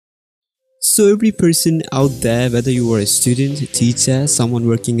So every person out there, whether you are a student, a teacher, someone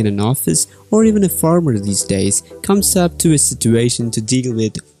working in an office, or even a farmer these days, comes up to a situation to deal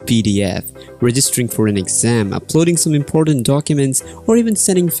with PDF, registering for an exam, uploading some important documents, or even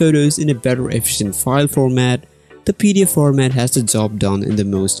sending photos in a better efficient file format. The PDF format has the job done in the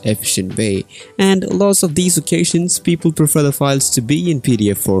most efficient way, and lots of these occasions people prefer the files to be in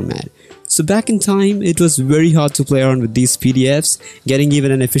PDF format. So back in time, it was very hard to play around with these PDFs. Getting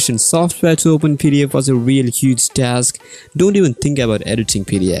even an efficient software to open PDF was a real huge task. Don't even think about editing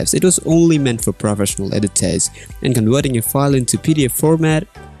PDFs. It was only meant for professional editors, and converting a file into PDF format,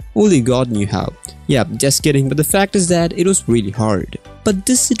 only God knew how. Yeah, just kidding, but the fact is that it was really hard. But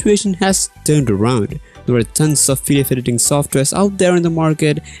this situation has turned around. There are tons of PDF editing softwares out there in the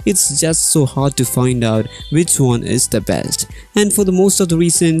market. It's just so hard to find out which one is the best. And for the most of the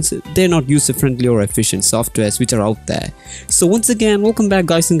reasons, they're not user-friendly or efficient softwares which are out there. So once again, welcome back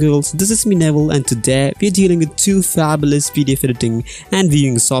guys and girls. This is me Nevil, and today we're dealing with two fabulous PDF editing and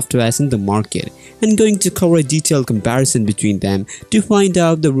viewing softwares in the market, and going to cover a detailed comparison between them to find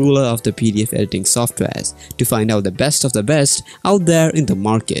out the ruler of the PDF editing softwares, to find out the best of the best out there in the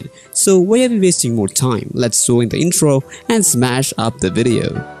market. So why are we wasting more time? Let's throw in the intro and smash up the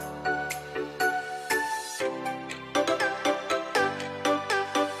video.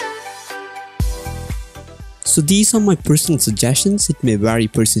 So these are my personal suggestions. It may vary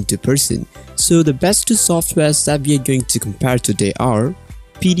person to person. So the best two softwares that we are going to compare today are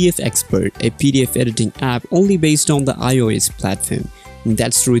PDFexpert, a PDF editing app only based on the iOS platform.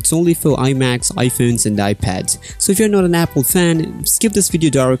 That's true, it's only for iMacs, iPhones and iPads. So if you're not an Apple fan, skip this video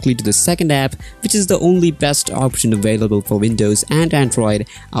directly to the second app, which is the only best option available for Windows and Android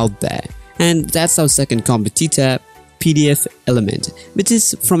out there. And that's our second competitor, PDFelement, which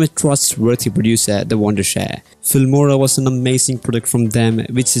is from a trustworthy producer, the Wondershare. Filmora was an amazing product from them,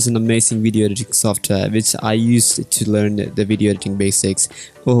 which is an amazing video editing software which I used to learn the video editing basics.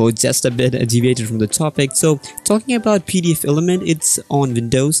 Oh, just a bit deviated from the topic. So talking about PDFelement, it's on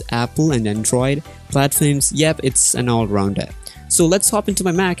Windows, Apple and Android platforms. Yep, it's an all-rounder. So let's hop into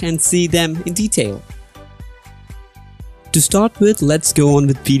my Mac and see them in detail. To start with, let's go on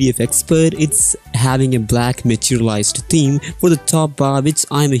with PDFexpert. It's having a black materialized theme for the top bar, which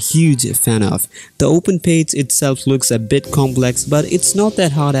I'm a huge fan of. The open page itself looks a bit complex, but it's not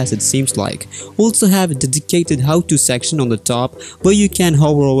that hard as it seems like. Also have a dedicated how-to section on the top where you can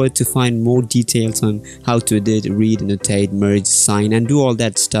hover over to find more details on how to edit, read, annotate, merge, sign and do all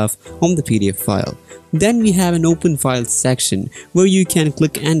that stuff on the PDF file. Then we have an open file section where you can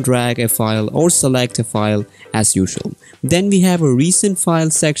click and drag a file or select a file as usual. Then we have a recent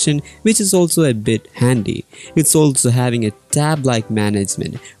file section, which is also a bit handy. It's also having a tab-like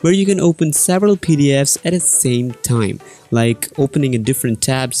management where you can open several PDFs at the same time, like opening in different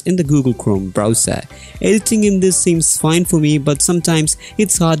tabs in the Google Chrome browser. Editing in this seems fine for me, but sometimes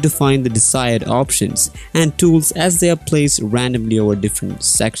it's hard to find the desired options and tools as they are placed randomly over different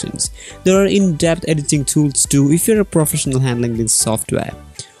sections. There are in-depth editing tools too if you're a professional handling this software.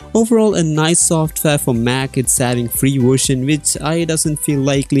 Overall, a nice software for Mac. It's having free version, which I doesn't feel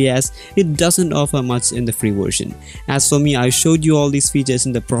likely as it doesn't offer much in the free version. As for me, I showed you all these features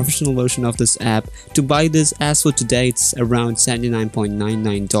in the professional version of this app. To buy this, as for today, it's around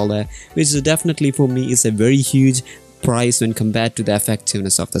 $79.99, which definitely for me is a very huge price when compared to the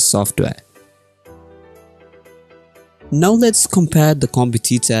effectiveness of the software. Now let's compare the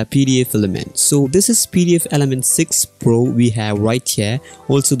competitor PDFelement. So this is PDFelement 6 Pro we have right here,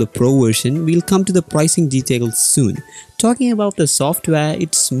 also the Pro version. We'll come to the pricing details soon. Talking about the software,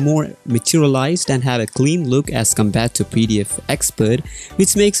 it's more materialized and have a clean look as compared to PDFexpert,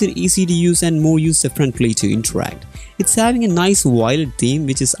 which makes it easy to use and more user-friendly to interact. It's having a nice violet theme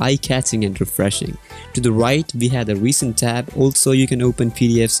which is eye-catching and refreshing. To the right, we have the recent tab. Also, you can open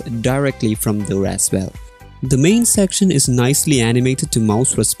PDFs directly from there as well. The main section is nicely animated to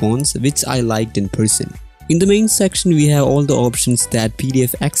mouse response, which I liked in person. In the main section, we have all the options that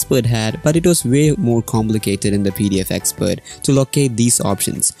PDFexpert had, but it was way more complicated in the PDFexpert to locate these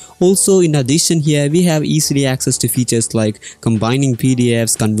options. Also, in addition here, we have easily access to features like combining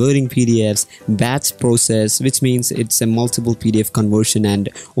PDFs, converting PDFs, batch process, which means it's a multiple PDF conversion, and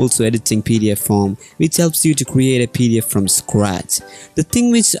also editing PDF form, which helps you to create a PDF from scratch. The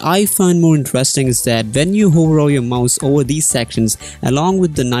thing which I find more interesting is that when you hover your mouse over these sections along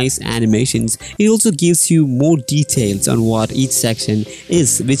with the nice animations, it also gives you more details on what each section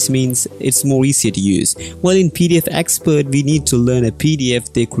is, which means it's more easier to use. While in PDFexpert, we need to learn a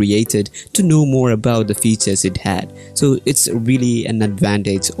PDF they created to know more about the features it had. So it's really an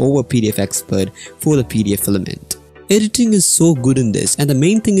advantage over PDFexpert for the PDFelement. Editing is so good in this, and the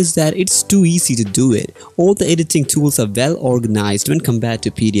main thing is that it's too easy to do it. All the editing tools are well organized when compared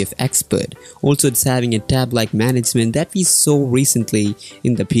to PDF Expert. Also, it's having a tab like management that we saw recently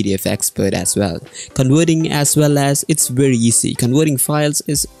in the PDF Expert as well. Converting as well as it's very easy. Converting files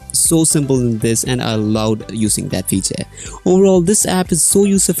is so simple in this, and I loved using that feature. Overall, this app is so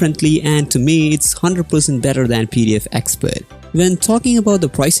user friendly, and to me it's 100% better than PDF Expert. When talking about the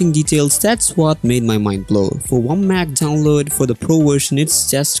pricing details, that's what made my mind blow. For 1 Mac download for the Pro version,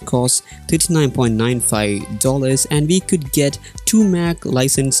 it's just cost $39.95 and we could get 2 Mac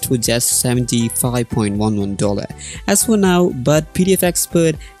licensed for just $75.11. As for now, but PDF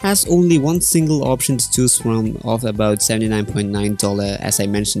Expert has only one single option to choose from of about $79.9 as I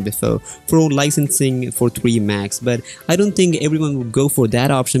mentioned before for licensing for 3 Macs, but I don't think everyone would go for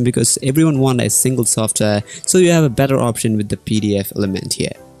that option because everyone wants a single software, so you have a better option with the PDFelement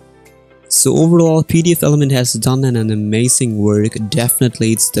here. So overall, PDFelement has done an amazing work.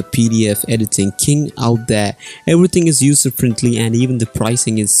 Definitely it's the PDF editing king out there. Everything is user friendly and even the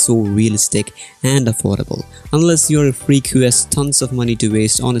pricing is so realistic and affordable. Unless you're a freak who has tons of money to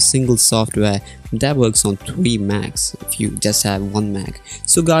waste on a single software that works on 3 Macs if you just have 1 Mac.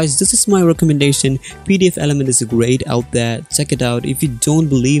 So guys, this is my recommendation. PDFelement is great out there. Check it out. If you don't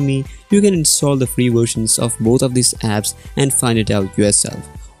believe me, you can install the free versions of both of these apps and find it out yourself.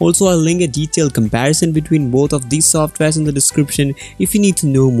 Also, I'll link a detailed comparison between both of these softwares in the description if you need to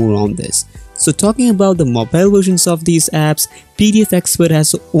know more on this. So talking about the mobile versions of these apps, PDF Expert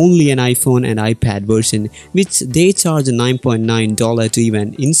has only an iPhone and iPad version, which they charge $9.9 to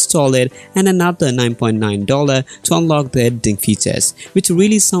even install it and another $9.9 to unlock the editing features, which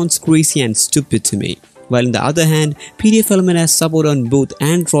really sounds crazy and stupid to me. While on the other hand, PDFelement has support on both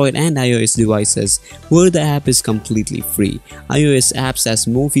Android and iOS devices, where the app is completely free. iOS apps has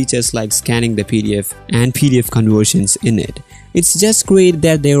more features like scanning the PDF and PDF conversions in it. It's just great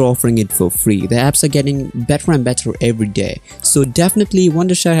that they're offering it for free. The apps are getting better and better every day. So definitely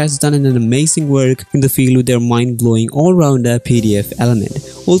Wondershare has done an amazing work in the field with their mind-blowing all-rounder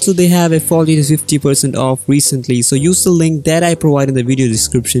PDFelement. Also, they have a 40 to 50% off recently, so use the link that I provide in the video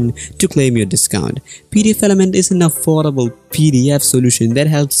description to claim your discount. PDFelement is an affordable PDF solution that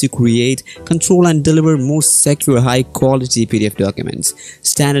helps you create, control and deliver more secure, high-quality PDF documents.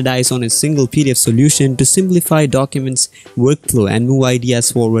 Standardize on a single PDF solution to simplify documents, workflow and move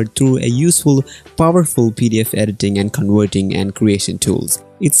ideas forward through a useful, powerful PDF editing and converting and creation tools.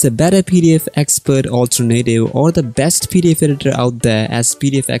 It's a better PDF Expert alternative or the best PDF editor out there, as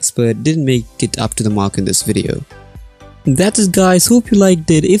PDF Expert didn't make it up to the mark in this video. That's it guys, hope you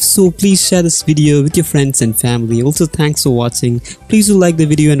liked it. If so, please share this video with your friends and family. Also, thanks for watching. Please do like the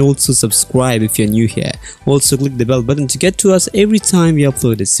video and also subscribe if you're new here. Also, click the bell button to get to us every time we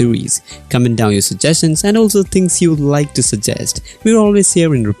upload a series. Comment down your suggestions and also things you would like to suggest. We're always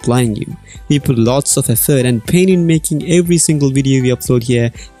here in replying you. We put lots of effort and pain in making every single video we upload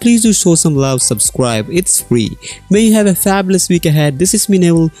here. Please do show some love, subscribe, it's free. May you have a fabulous week ahead. This is me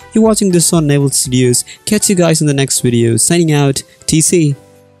Nevil, you're watching this on Nevil Studios. Catch you guys in the next video. Signing out, TC.